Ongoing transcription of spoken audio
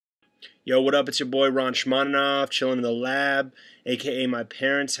Yo, what up? It's your boy Ron Shmaninoff, chilling in the lab, aka my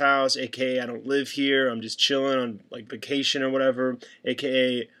parents' house, aka I don't live here. I'm just chilling on like vacation or whatever,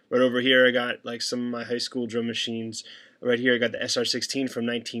 aka right over here I got like some of my high school drum machines. Right here I got the SR-16 from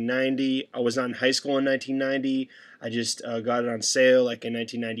 1990. I was not in high school in 1990. I just got it on sale like in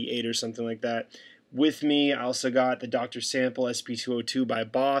 1998 or something like that. With me, I also got the Dr. Sample SP-202 by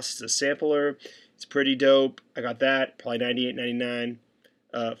Boss. It's a sampler. It's pretty dope. I got that, probably $98.99.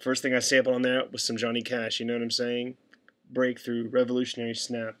 First thing I sampled on there was some Johnny Cash, you know what I'm saying? Breakthrough, revolutionary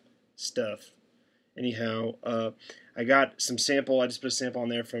snap stuff. Anyhow, I got some sample, I just put a sample on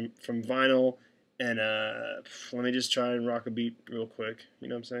there from vinyl, and let me just try and rock a beat real quick, you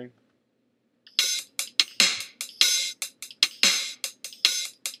know what I'm saying?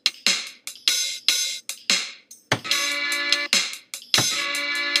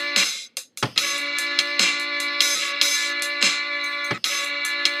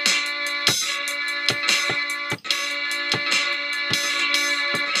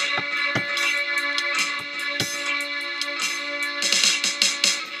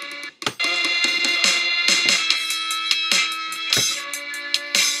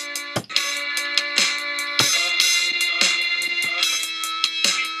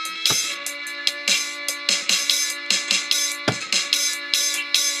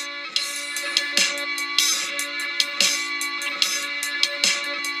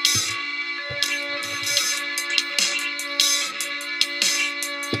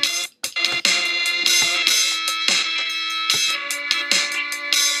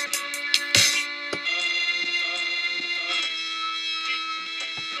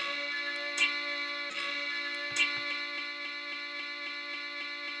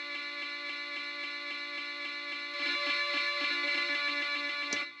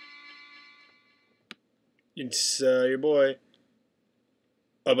 It's your boy.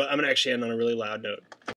 Oh, but I'm going to actually end on a really loud note.